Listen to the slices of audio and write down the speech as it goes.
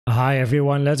Hi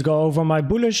everyone, let's go over my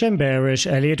bullish and bearish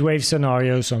Elliott Wave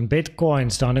scenarios on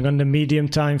Bitcoin, starting on the medium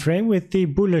time frame with the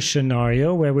bullish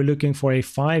scenario where we're looking for a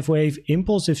 5-wave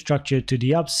impulsive structure to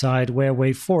the upside where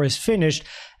wave 4 is finished,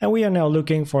 and we are now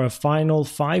looking for a final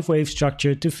 5-wave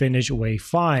structure to finish wave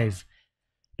 5.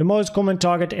 The most common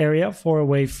target area for a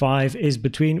wave 5 is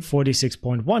between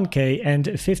 46.1k and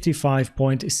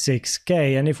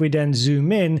 55.6k, and if we then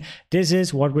zoom in, this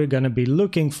is what we're going to be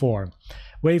looking for.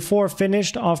 Wave 4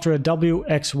 finished after a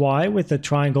WXY with a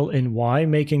triangle in Y,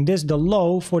 making this the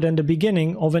low for then the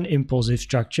beginning of an impulsive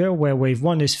structure. Where wave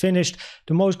 1 is finished,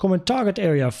 the most common target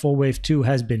area for wave 2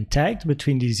 has been tagged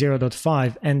between the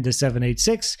 0.5 and the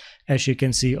 786, as you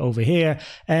can see over here.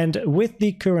 And with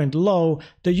the current low,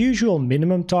 the usual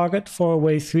minimum target for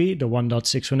wave 3, the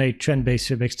 1.618 trend-based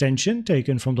fib extension,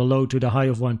 taken from the low to the high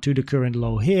of 1 to the current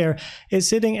low here, is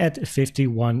sitting at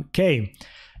 51k.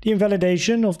 The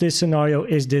invalidation of this scenario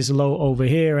is this low over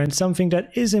here, and something that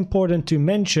is important to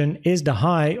mention is the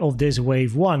high of this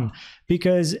wave 1,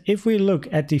 because if we look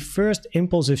at the first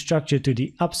impulsive structure to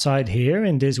the upside here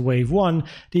in this wave 1,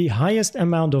 the highest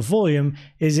amount of volume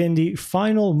is in the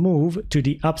final move to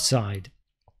the upside.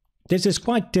 This is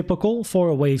quite typical for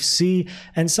a wave C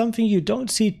and something you don't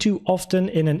see too often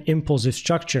in an impulsive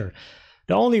structure.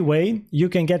 The only way you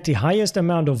can get the highest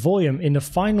amount of volume in the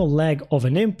final leg of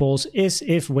an impulse is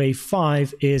if wave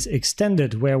 5 is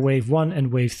extended, where wave 1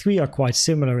 and wave 3 are quite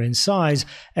similar in size,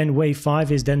 and wave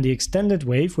 5 is then the extended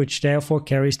wave, which therefore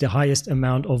carries the highest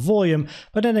amount of volume.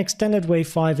 But an extended wave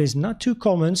 5 is not too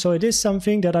common, so it is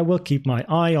something that I will keep my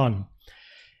eye on.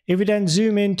 If we then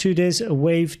zoom into this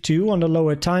wave 2 on the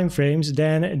lower time frames,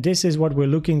 then this is what we're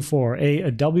looking for,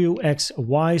 a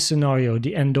WXY scenario,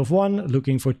 the end of 1,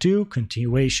 looking for 2,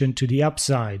 continuation to the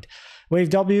upside. Wave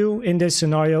W in this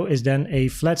scenario is then a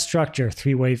flat structure,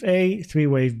 3-wave A,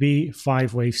 3-wave B,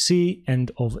 5-wave C,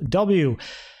 end of W.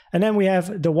 And then we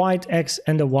have the white X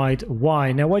and the white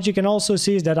Y. Now what you can also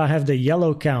see is that I have the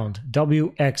yellow count,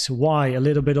 WXY, a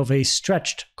little bit of a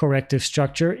stretched corrective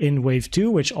structure in wave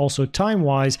 2, which also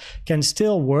time-wise can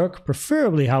still work.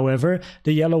 Preferably, however,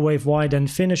 the yellow wave Y then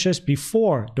finishes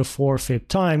before the 4 fib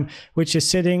time, which is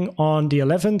sitting on the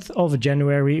 11th of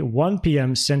January, 1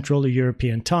 p.m. Central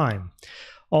European time.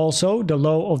 Also, the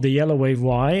low of the yellow wave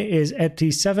Y is at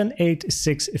the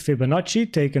 786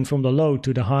 Fibonacci, taken from the low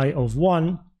to the high of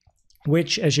 1.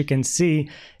 Which, as you can see,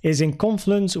 is in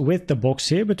confluence with the box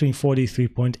here between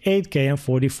 43.8k and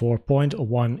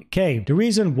 44.1k. The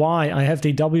reason why I have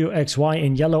the WXY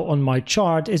in yellow on my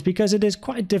chart is because it is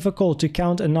quite difficult to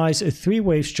count a nice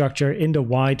 3-wave structure in the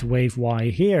white wave Y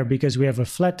here, because we have a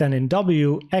flat end in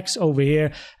W, X over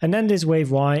here, and then this wave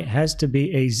Y has to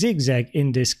be a zigzag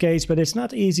in this case, but it's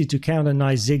not easy to count a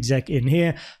nice zigzag in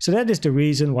here, so that is the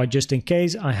reason why, just in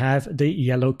case, I have the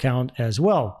yellow count as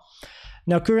well.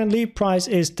 Now currently price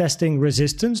is testing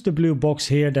resistance, the blue box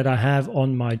here that I have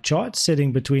on my chart,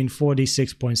 sitting between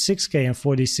 46.6k and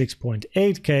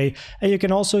 46.8k, and you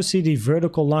can also see the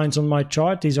vertical lines on my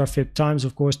chart. These are fib times,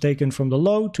 of course, taken from the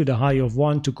low to the high of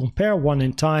 1 to compare 1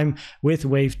 in time with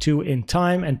wave 2 in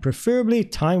time, and preferably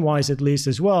time-wise at least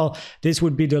as well. This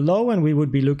would be the low, and we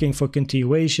would be looking for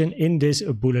continuation in this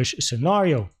bullish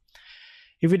scenario.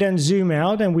 If we then zoom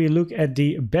out and we look at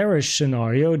the bearish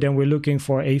scenario, then we're looking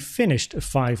for a finished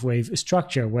 5-wave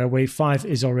structure, where wave 5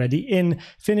 is already in,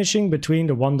 finishing between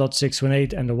the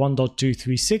 1.618 and the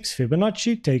 1.236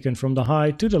 Fibonacci, taken from the high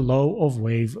to the low of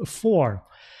wave 4.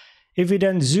 If we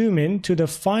then zoom in to the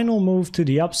final move to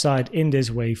the upside in this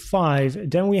wave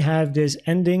 5, then we have this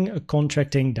ending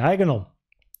contracting diagonal.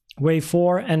 Wave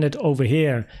 4 ended over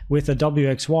here with a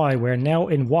WXY, where now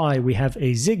in Y we have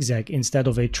a zigzag instead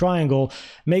of a triangle,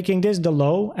 making this the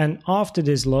low, and after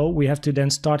this low we have to then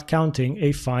start counting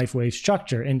a 5-wave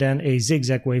structure, and then a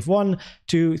zigzag wave 1,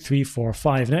 2, 3, 4,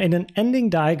 5. Now in an ending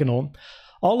diagonal,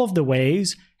 all of the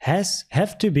waves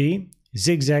have to be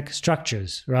zigzag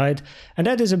structures, right? And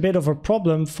that is a bit of a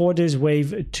problem for this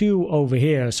wave 2 over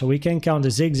here. So we can count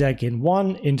a zigzag in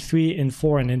 1, in 3, in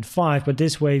 4, and in 5, but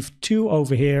this wave 2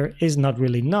 over here is not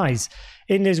really nice.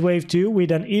 In this wave 2, we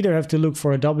then either have to look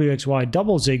for a WXY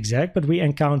double zigzag, but we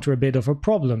encounter a bit of a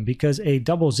problem, because a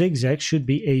double zigzag should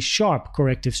be a sharp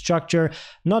corrective structure,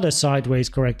 not a sideways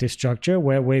corrective structure,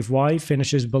 where wave Y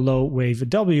finishes below wave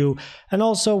W, and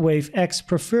also wave X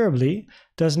preferably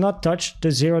does not touch the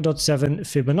 0.7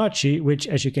 Fibonacci, which,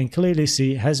 as you can clearly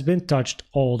see, has been touched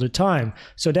all the time.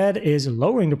 So that is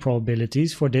lowering the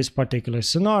probabilities for this particular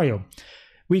scenario.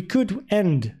 We could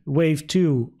end wave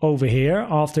 2 over here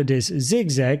after this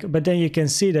zigzag, but then you can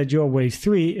see that your wave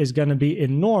 3 is going to be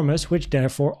enormous, which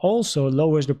therefore also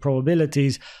lowers the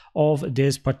probabilities of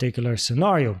this particular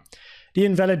scenario. The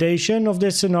invalidation of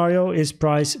this scenario is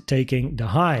price taking the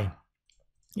high.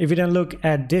 If you then look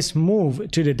at this move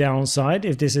to the downside,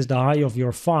 if this is the high of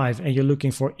your 5 and you're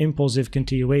looking for impulsive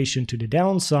continuation to the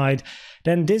downside,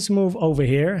 then this move over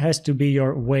here has to be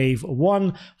your wave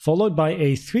 1, followed by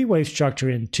a 3-wave structure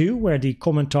in 2, where the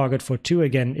common target for 2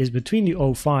 again is between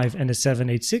the 05 and the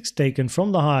 786, taken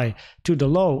from the high to the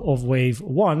low of wave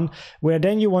 1, where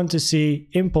then you want to see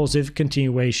impulsive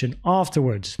continuation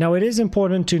afterwards. Now it is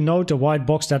important to note the white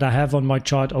box that I have on my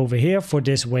chart over here for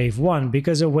this wave 1,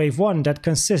 because a wave 1 that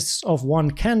consists of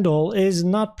one candle is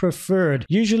not preferred.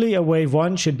 Usually a wave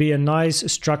 1 should be a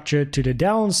nice structure to the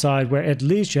downside, where at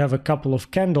least you have a couple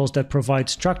of candles that provide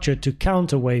structure to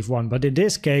counter wave 1, but in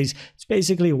this case it's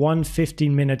basically one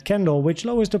 15-minute candle, which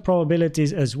lowers the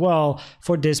probabilities as well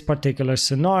for this particular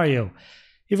scenario.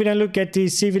 If we then look at the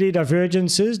CVD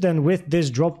divergences, then with this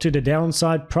drop to the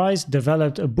downside, price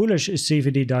developed a bullish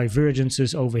CVD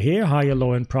divergences over here, higher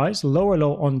low in price, lower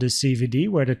low on the CVD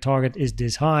where the target is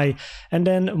this high, and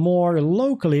then more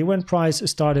locally when price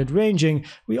started ranging,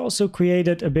 we also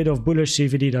created a bit of bullish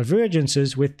CVD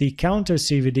divergences with the counter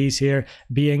CVDs here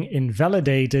being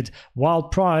invalidated while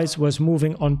price was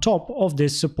moving on top of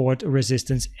this support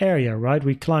resistance area, right?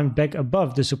 We climbed back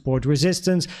above the support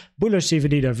resistance, bullish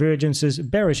CVD divergences,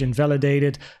 bearish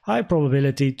invalidated, high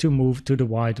probability to move to the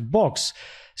white box.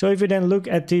 So if we then look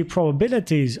at the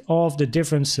probabilities of the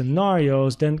different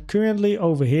scenarios, then currently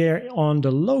over here on the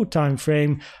low time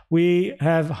frame, we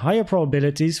have higher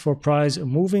probabilities for price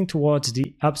moving towards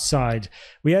the upside.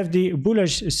 We have the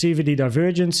bullish CVD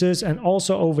divergences, and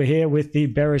also over here with the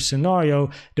bearish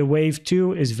scenario, the wave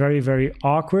 2 is very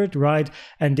awkward, right?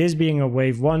 And this being a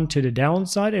wave 1 to the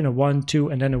downside and a 1, 2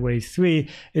 and then a wave 3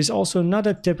 is also not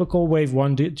a typical wave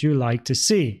 1 that you like to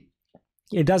see.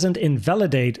 It doesn't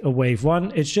invalidate a wave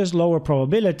 1, it's just lower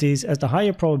probabilities, as the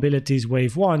higher probabilities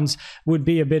wave 1s would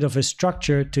be a bit of a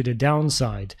structure to the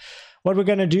downside. What we're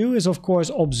going to do is of course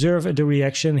observe the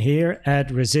reaction here at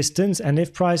resistance, and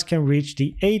if price can reach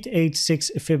the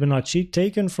 886 Fibonacci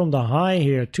taken from the high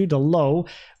here to the low,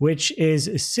 which is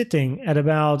sitting at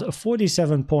about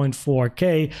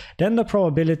 47.4k, then the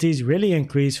probabilities really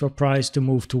increase for price to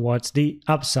move towards the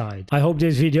upside. I hope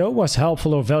this video was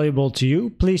helpful or valuable to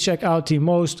you. Please check out the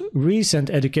most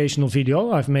recent educational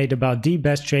video I've made about the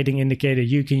best trading indicator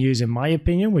you can use in my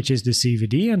opinion, which is the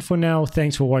CVD. And for now,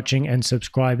 thanks for watching and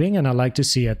subscribing, and I'd like to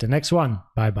see you at the next one.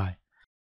 Bye bye.